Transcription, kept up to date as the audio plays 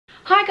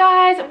Hi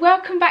guys,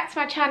 welcome back to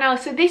my channel.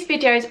 So this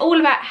video is all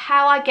about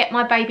how I get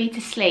my baby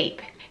to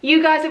sleep.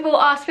 You guys have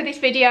all asked for this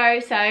video,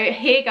 so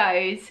here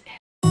goes.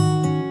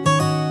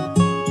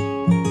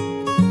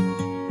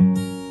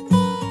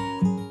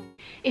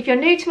 If you're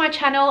new to my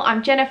channel,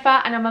 I'm Jennifer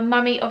and I'm a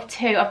mummy of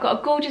two. I've got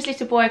a gorgeous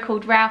little boy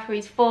called Ralph who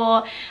is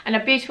 4 and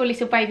a beautiful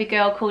little baby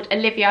girl called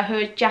Olivia who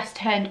has just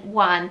turned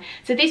 1.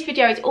 So this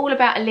video is all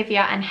about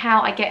Olivia and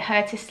how I get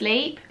her to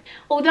sleep.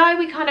 Although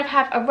we kind of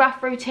have a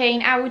rough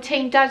routine, our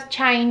routine does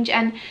change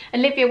and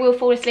Olivia will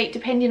fall asleep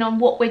depending on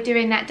what we're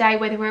doing that day,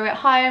 whether we're at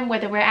home,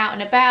 whether we're out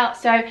and about.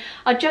 So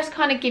I'll just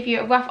kind of give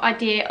you a rough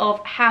idea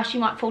of how she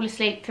might fall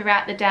asleep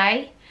throughout the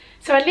day.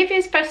 So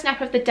Olivia's first nap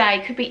of the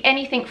day could be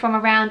anything from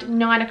around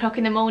 9 o'clock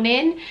in the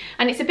morning,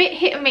 and it's a bit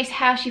hit and miss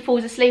how she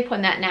falls asleep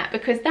on that nap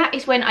because that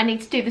is when I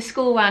need to do the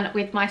school run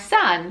with my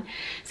son.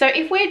 So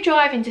if we're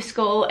driving to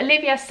school,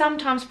 Olivia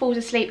sometimes falls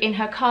asleep in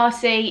her car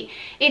seat.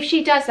 If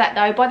she does that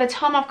though, by the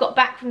time I've got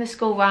back from the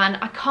school run,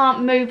 I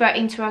can't move her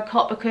into her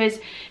cot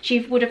because she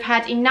would have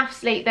had enough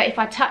sleep that if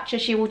I touch her,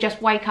 she will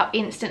just wake up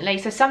instantly.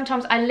 So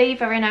sometimes I leave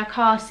her in her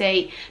car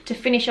seat to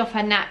finish off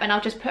her nap and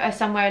I'll just put her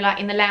somewhere like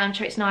in the lounge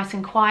so it's nice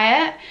and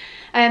quiet.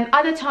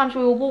 Other times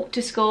we will walk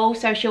to school,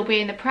 so she'll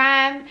be in the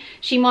pram.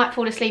 She might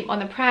fall asleep on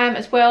the pram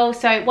as well,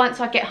 so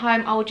once I get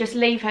home I will just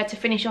leave her to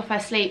finish off her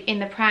sleep in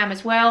the pram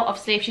as well.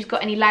 Obviously if she's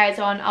got any layers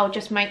on, I'll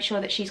just make sure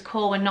that she's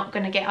cool and not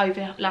going to get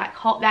over like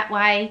hot that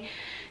way.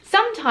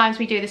 Sometimes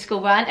we do the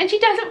school run and she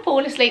doesn't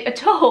fall asleep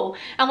at all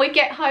and we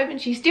get home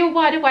and she's still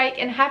wide awake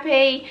and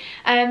happy,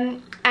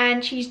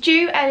 and she's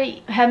due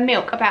her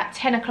milk about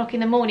 10 o'clock in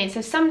the morning, so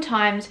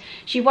sometimes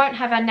she won't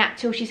have her nap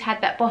till she's had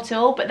that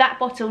bottle, but that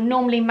bottle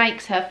normally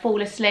makes her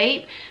fall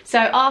asleep. So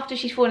after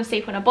she's fallen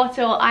asleep on a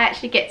bottle, I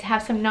actually get to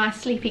have some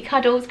nice sleepy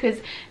cuddles because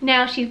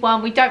now she's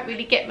 1, we don't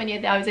really get many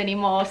of those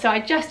anymore, so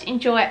I just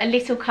enjoy a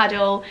little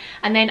cuddle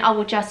and then I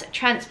will just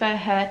transfer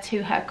her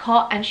to her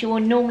cot and she will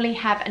normally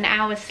have an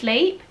hour's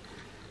sleep.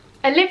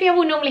 Olivia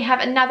will normally have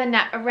another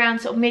nap around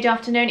sort of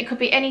mid-afternoon. It could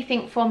be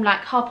anything from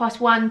like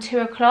 1:30, 2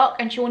 o'clock,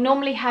 and she will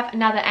normally have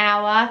another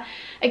hour.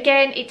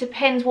 Again, it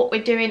depends what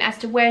we're doing as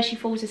to where she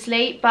falls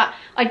asleep, but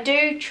I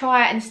do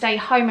try and stay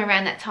home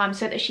around that time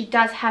so that she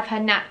does have her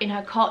nap in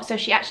her cot, so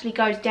she actually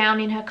goes down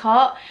in her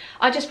cot.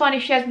 I just find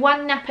if she has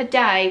one nap a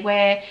day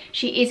where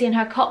she is in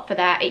her cot for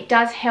that, it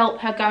does help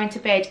her going to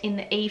bed in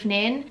the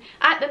evening.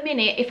 At the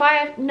minute, if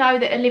I know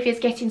that Olivia's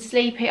getting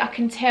sleepy, I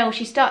can tell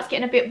she starts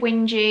getting a bit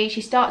whingy,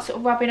 she starts sort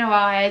of rubbing her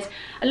eyes.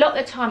 A lot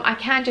of the time I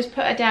can just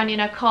put her down in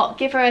her cot,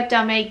 give her a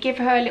dummy, give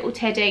her a little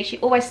teddy. She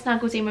always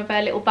snuggles in with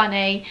her little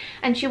bunny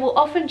and she will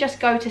often just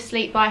go to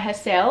sleep by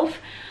herself.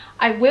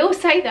 I will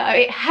say though,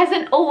 it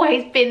hasn't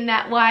always been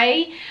that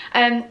way.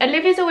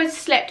 Olivia's always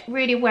slept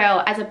really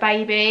well as a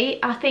baby.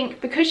 I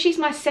think because she's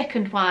my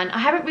second one, I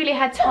haven't really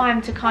had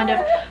time to kind of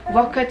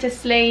rock her to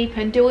sleep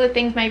and do all the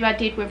things maybe I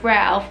did with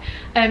Ralph.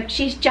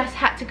 She's just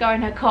had to go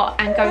in her cot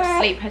and go to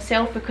sleep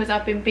herself because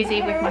I've been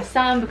busy with my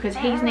son because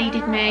he's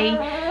needed me.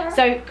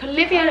 So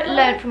Olivia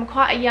learned from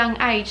quite a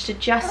young age to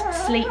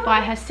just sleep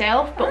by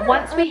herself, but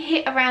once we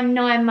hit around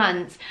 9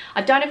 months,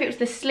 I don't know if it was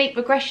the sleep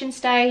regression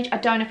stage, I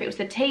don't know if it was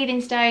the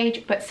teething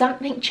stage, but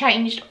something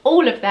changed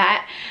all of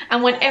that,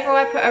 and whenever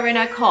I put her in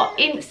her cot,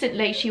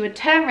 instantly she would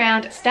turn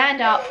around, stand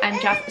up and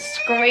just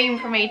scream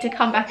for me to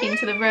come back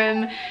into the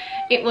room.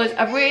 It was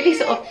a really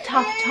sort of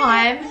tough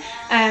time.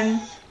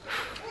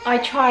 I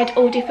tried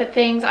all different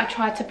things. I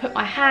tried to put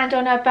my hand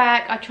on her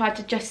back. I tried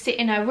to just sit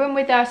in her room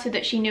with her so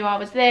that she knew I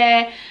was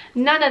there.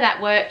 None of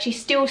that worked. She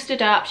still stood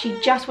up. She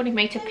just wanted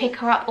me to pick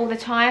her up all the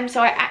time.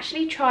 So I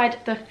actually tried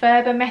the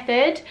Ferber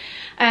method.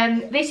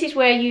 This is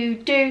where you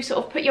do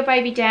sort of put your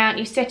baby down,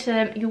 you settle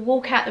them, you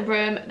walk out the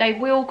room. They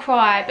will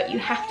cry, but you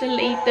have to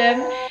leave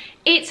them.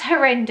 It's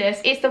horrendous.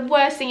 It's the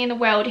worst thing in the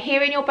world.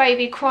 Hearing your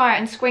baby cry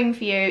and scream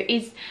for you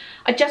is,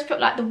 I just felt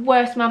like the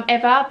worst mum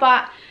ever.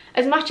 But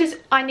as much as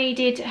I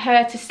needed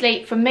her to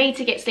sleep for me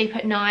to get sleep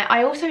at night,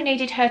 I also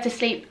needed her to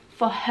sleep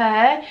for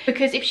her,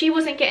 because if she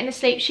wasn't getting the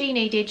sleep she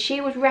needed, she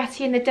was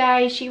ratty in the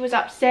day, she was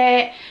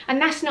upset,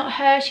 and that's not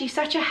her. She's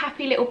such a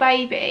happy little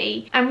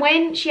baby, and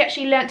when she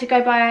actually learnt to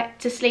go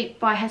to sleep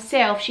by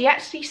herself, she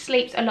actually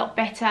sleeps a lot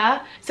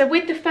better. So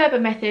with the Ferber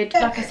method,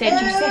 like I said,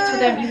 you settle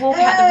them, you walk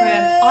out the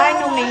room. I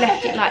normally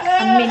left it like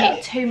a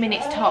minute, 2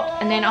 minutes tops,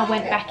 and then I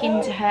went back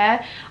into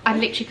her. I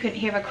literally couldn't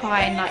hear her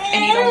crying like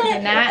any longer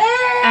than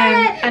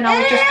that, and I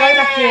would just go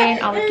back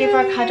in, I would give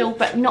her a cuddle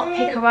but not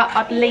pick her up.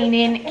 I'd lean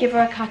in, give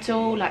her a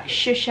cuddle, like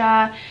shush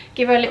her,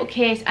 give her a little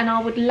kiss, and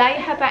I would lay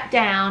her back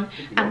down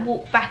and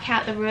walk back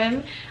out the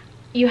room.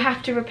 You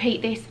have to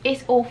repeat this.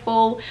 It's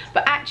awful,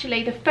 but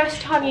actually the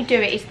first time you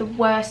do it is the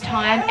worst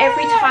time.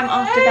 Every time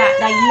after that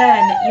they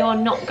learn that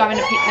you're not going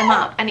to pick them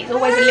up, and it's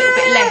always a little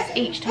bit less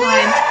each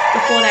time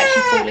before they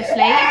actually fall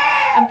asleep.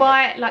 And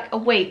by like a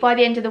week, by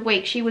the end of the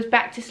week, she was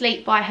back to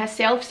sleep by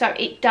herself, so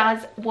it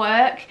does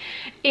work.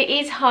 It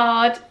is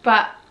hard,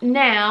 but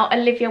now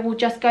Olivia will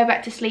just go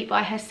back to sleep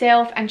by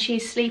herself and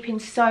she's sleeping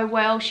so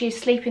well. She's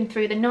sleeping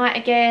through the night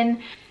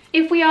again.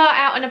 If we are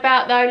out and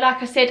about though,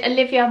 like I said,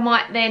 Olivia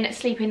might then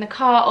sleep in the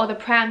car or the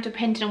pram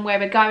depending on where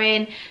we're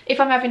going. If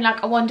I'm having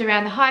like a wander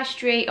around the high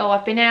street or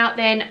I've been out,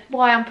 then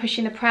while I'm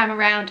pushing the pram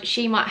around,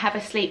 she might have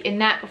a sleep in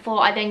that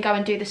before I then go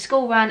and do the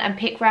school run and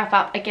pick Ralph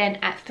up again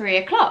at 3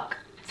 o'clock.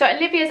 So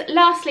Olivia's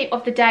last sleep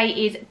of the day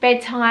is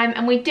bedtime,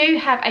 and we do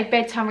have a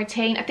bedtime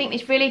routine. I think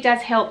this really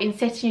does help in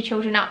setting your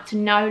children up to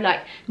know like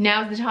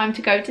now's the time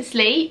to go to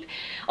sleep.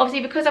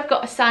 Obviously because I've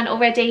got a son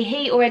already,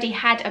 he already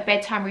had a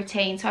bedtime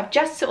routine, so I've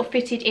just sort of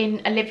fitted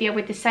in Olivia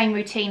with the same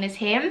routine as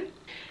him.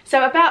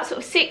 So about sort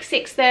of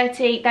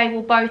 6:30 they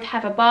will both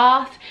have a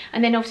bath,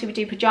 and then obviously we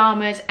do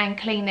pyjamas and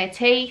clean their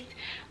teeth.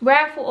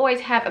 Ralph will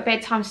always have a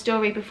bedtime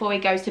story before he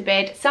goes to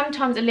bed.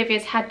 Sometimes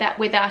Olivia's had that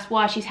with us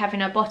while she's having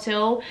her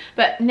bottle,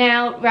 but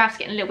now Ralph's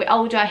getting a little bit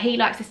older, he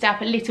likes to stay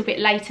up a little bit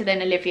later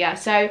than Olivia.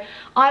 So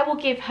I will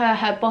give her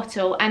her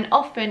bottle, and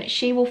often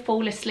she will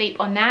fall asleep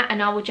on that,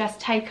 and I will just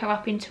take her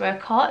up into her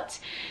cot.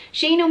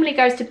 She normally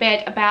goes to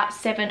bed about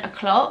 7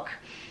 o'clock.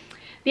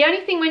 The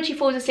only thing when she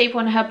falls asleep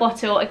on her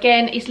bottle,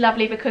 again, is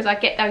lovely because I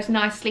get those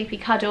nice sleepy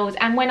cuddles,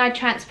 and when I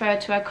transfer her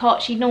to her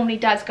cot, she normally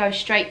does go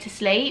straight to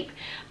sleep.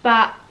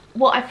 But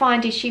what I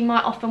find is she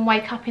might often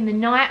wake up in the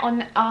night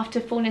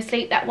after falling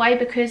asleep that way,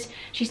 because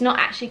she's not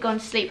actually gone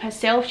to sleep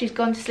herself. She's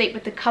gone to sleep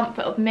with the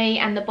comfort of me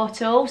and the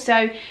bottle,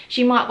 so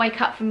she might wake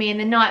up for me in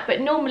the night.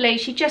 But normally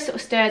she just sort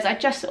of stirs, I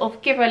just sort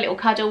of give her a little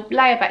cuddle,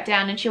 lay her back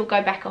down, and she'll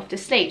go back off to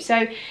sleep.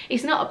 So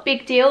it's not a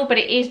big deal, but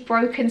it is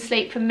broken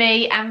sleep for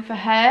me and for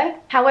her.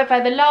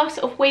 However, the last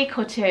sort of week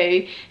or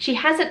two, she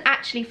hasn't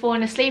actually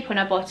fallen asleep on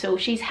her bottle.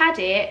 She's had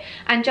it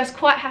and just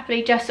quite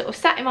happily just sort of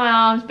sat in my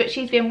arms, but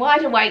she's been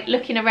wide awake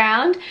looking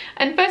around.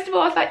 And first of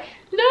all I was like,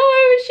 no,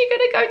 is she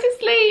gonna go to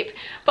sleep?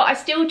 But I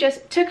still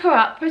just took her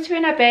up, put her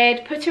in her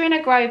bed, put her in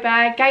a grow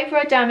bag, gave her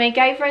a dummy,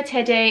 gave her a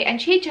teddy, and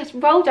she just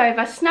rolled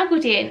over,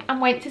 snuggled in, and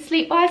went to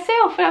sleep by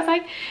herself. And I was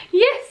like,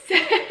 yes.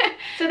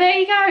 So there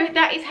you go,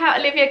 that is how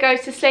Olivia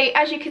goes to sleep.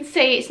 As you can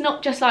see, it's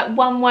not just like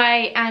one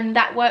way and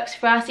that works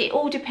for us. It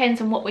all depends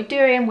on what we're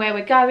doing, where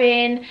we're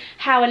going,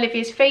 how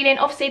Olivia's feeling.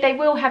 Obviously they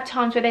will have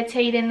times where they're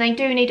teething, they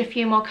do need a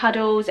few more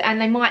cuddles, and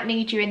they might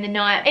need you in the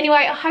night. Anyway,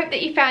 I hope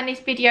that you found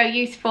this video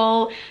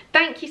useful.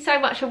 Thank you so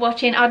much for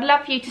watching. I'd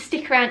love for you to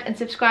stick around and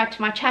subscribe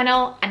to my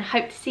channel, and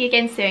hope to see you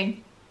again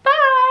soon.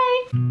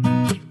 Bye! 1,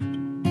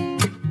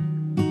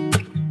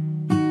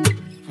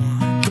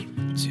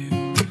 2,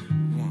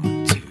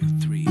 1, 2,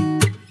 3.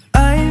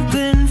 I've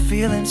been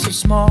feeling so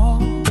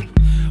small.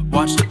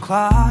 Watch the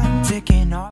clock ticking off.